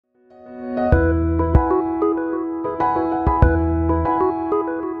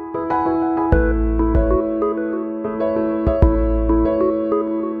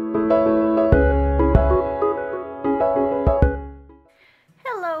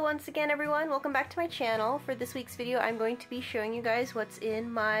Hello once again everyone, welcome back to my channel. For this week's video I'm going to be showing you guys what's in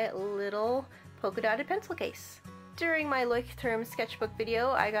my little polka dotted pencil case. During my Leuchtturm sketchbook video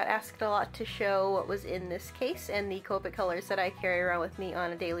I got asked a lot to show what was in this case and the Copic colors that I carry around with me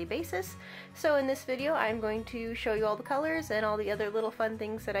on a daily basis. So in this video I'm going to show you all the colors and all the other little fun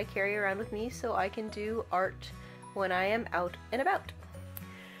things that I carry around with me so I can do art when I am out and about.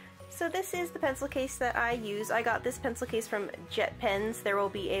 So this is the pencil case that I use. I got this pencil case from Jet Pens. There will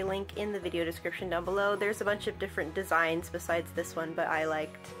be a link in the video description down below. There's a bunch of different designs besides this one, but I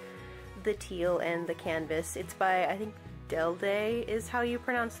liked the teal and the canvas. It's by, I think, Delde is how you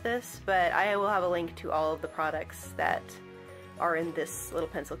pronounce this, but I will have a link to all of the products that are in this little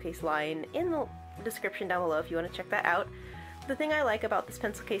pencil case line in the description down below if you want to check that out. The thing I like about this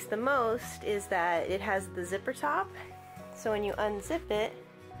pencil case the most is that it has the zipper top, so when you unzip it,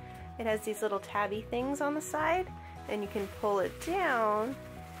 it has these little tabby things on the side and you can pull it down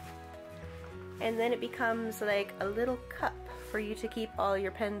and then it becomes like a little cup for you to keep all your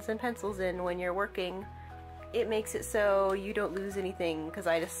pens and pencils in when you're working. It makes it so you don't lose anything because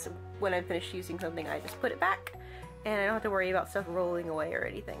when I'm finished using something I just put it back and I don't have to worry about stuff rolling away or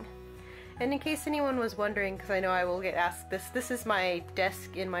anything. And in case anyone was wondering, because I know I will get asked this is my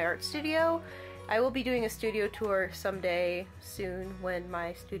desk in my art studio. I will be doing a studio tour someday soon when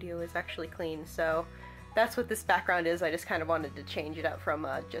my studio is actually clean, so that's what this background is. I just kind of wanted to change it up from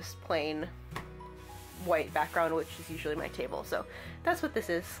just plain white background, which is usually my table, so that's what this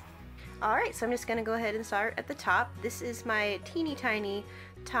is. Alright, so I'm just going to go ahead and start at the top. This is my teeny tiny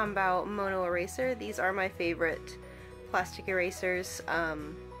Tombow Mono eraser. These are my favorite plastic erasers.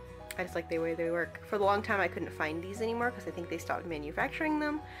 I just like the way they work. For a long time I couldn't find these anymore because I think they stopped manufacturing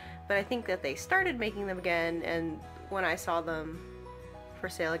them, but I think that they started making them again, and when I saw them for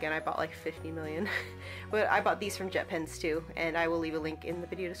sale again I bought like 50 million. But I bought these from Jet Pens too, and I will leave a link in the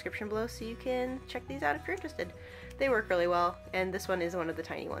video description below so you can check these out if you're interested. They work really well, and this one is one of the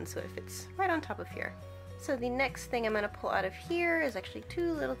tiny ones, so it fits right on top of here. So the next thing I'm going to pull out of here is actually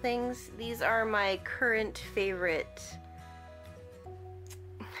two little things. These are my current favorite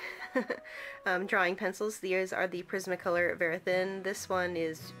drawing pencils. These are the Prismacolor Verithin. This one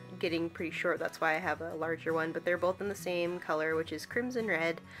is getting pretty short, that's why I have a larger one, but they're both in the same color, which is crimson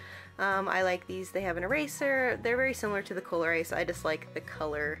red. I like these. They have an eraser. They're very similar to the Colorase. I just like the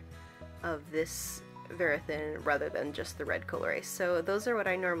color of this Verithin rather than just the red Colorase. So those are what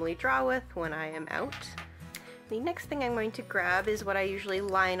I normally draw with when I am out. The next thing I'm going to grab is what I usually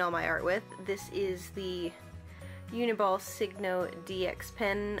line all my art with. This is the Uniball Signo DX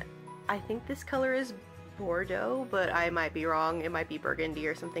pen. I think this color is Bordeaux, but I might be wrong. It might be burgundy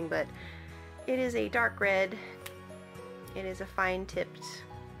or something, but it is a dark red. It is a fine tipped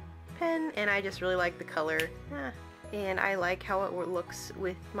pen, and I just really like the color. And I like how it looks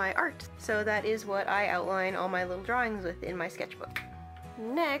with my art. So that is what I outline all my little drawings with in my sketchbook.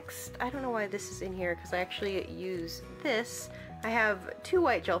 Next, I don't know why this is in here because I actually use this. I have two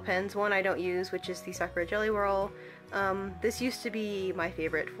white gel pens, one I don't use, which is the Sakura Jelly Whirl. This used to be my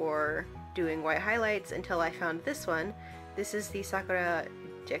favorite for doing white highlights until I found this one. This is the Sakura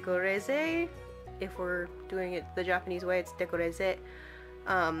Decoreze. If we're doing it the Japanese way, it's Decoreze.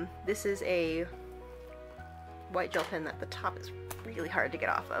 This is a white gel pen that the top is really hard to get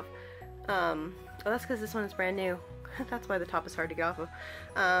off of. Oh, that's because this one is brand new. That's why the top is hard to get off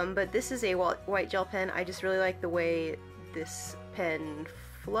of. But this is a white gel pen. I just really like the way this pen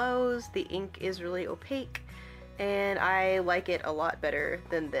flows. The ink is really opaque, and I like it a lot better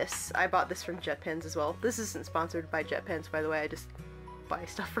than this. I bought this from Jet Pens as well. This isn't sponsored by Jet Pens, by the way. I just buy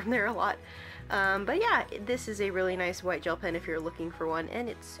stuff from there a lot. But yeah, this is a really nice white gel pen if you're looking for one, and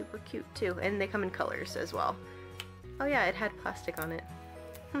it's super cute too. And they come in colors as well. Oh yeah, it had plastic on it.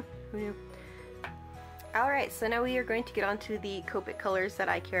 Who knew? Alright, so now we are going to get on to the Copic colors that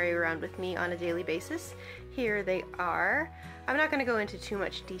I carry around with me on a daily basis. Here they are. I'm not going to go into too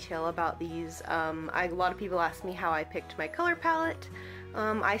much detail about these. A lot of people ask me how I picked my color palette.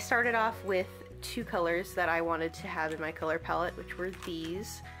 I started off with two colors that I wanted to have in my color palette, which were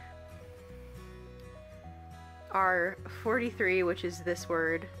these. R43, which is this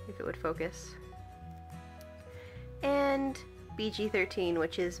word, if it would focus. And BG13,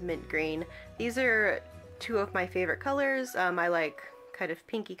 which is mint green. These are two of my favorite colors. I like kind of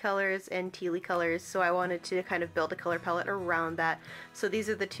pinky colors and tealy colors, so I wanted to kind of build a color palette around that. So these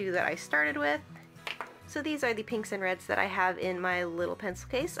are the two that I started with. So these are the pinks and reds that I have in my little pencil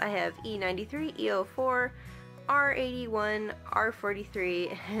case. I have E93, E04, R81,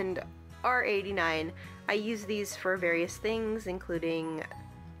 R43, and R89. I use these for various things, including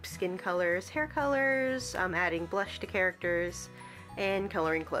skin colors, hair colors, adding blush to characters, and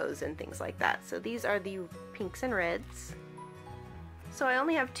coloring clothes and things like that. So these are the pinks and reds. So I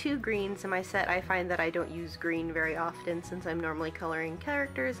only have 2 greens in my set. I find that I don't use green very often since I'm normally coloring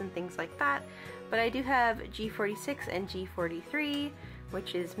characters and things like that. But I do have G46 and G43,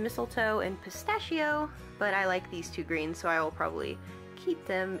 which is mistletoe and pistachio, but I like these 2 greens, so I will probably keep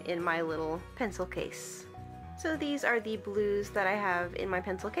them in my little pencil case. So these are the blues that I have in my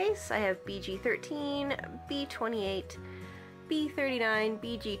pencil case. I have BG13, B28, B39,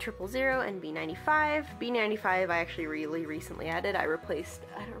 BG000, and B95. B95 I actually really recently added. I replaced,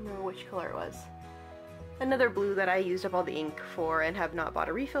 I don't remember which color it was, another blue that I used up all the ink for and have not bought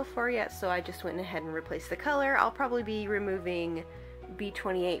a refill for yet, so I just went ahead and replaced the color. I'll probably be removing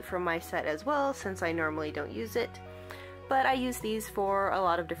B28 from my set as well since I normally don't use it. But I use these for a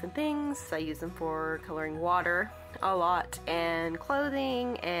lot of different things. I use them for coloring water a lot, and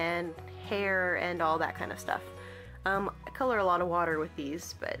clothing, and hair, and all that kind of stuff. I color a lot of water with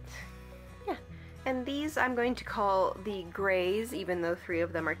these, but yeah. And these I'm going to call the grays, even though 3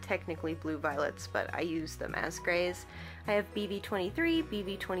 of them are technically blue violets, but I use them as grays. I have BV23,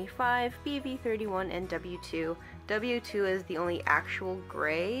 BV25, BV31, and W2. W2 is the only actual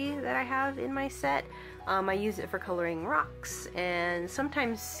gray that I have in my set. I use it for coloring rocks and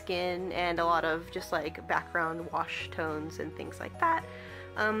sometimes skin and a lot of just like background wash tones and things like that.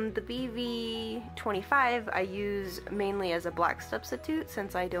 The BV25 I use mainly as a black substitute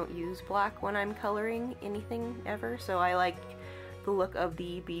since I don't use black when I'm coloring anything ever, so I like the look of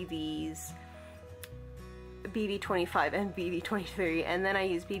the BV25 and BV23, and then I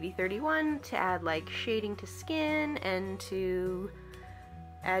use BV31 to add like shading to skin and to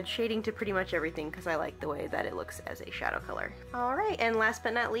add shading to pretty much everything because I like the way that it looks as a shadow color. Alright, and last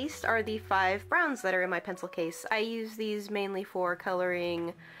but not least are the 5 browns that are in my pencil case. I use these mainly for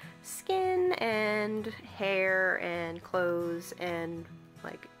coloring skin and hair and clothes and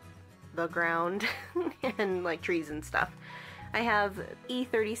like the ground and like trees and stuff. I have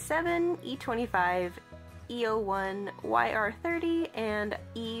E37, E25, E01, YR30, and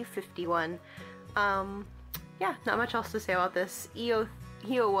E51. Yeah, not much else to say about this.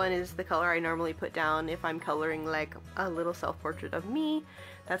 E01 is the color I normally put down if I'm coloring like a little self-portrait of me.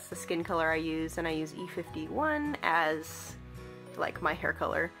 That's the skin color I use, and I use E51 as like my hair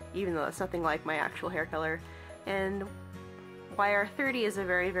color, even though it's nothing like my actual hair color. And YR30 is a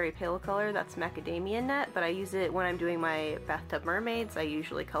very, very pale color. That's macadamia nut, but I use it when I'm doing my bathtub mermaids. I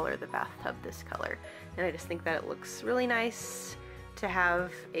usually color the bathtub this color, and I just think that it looks really nice to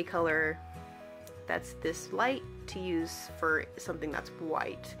have a color that's this light to use for something that's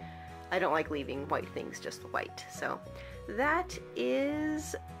white. I don't like leaving white things just white. So that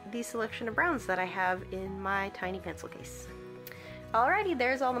is the selection of browns that I have in my tiny pencil case. Alrighty,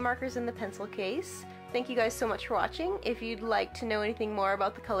 there's all the markers in the pencil case. Thank you guys so much for watching. If you'd like to know anything more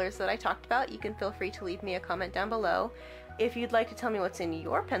about the colors that I talked about, you can feel free to leave me a comment down below. If you'd like to tell me what's in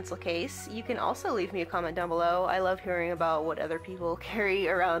your pencil case, you can also leave me a comment down below. I love hearing about what other people carry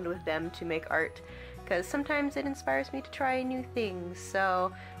around with them to make art, because sometimes it inspires me to try new things.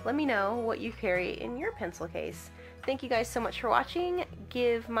 So let me know what you carry in your pencil case. Thank you guys so much for watching.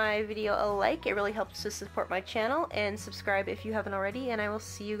 Give my video a like, it really helps to support my channel, and subscribe if you haven't already, and I will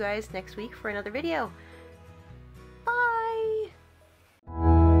see you guys next week for another video.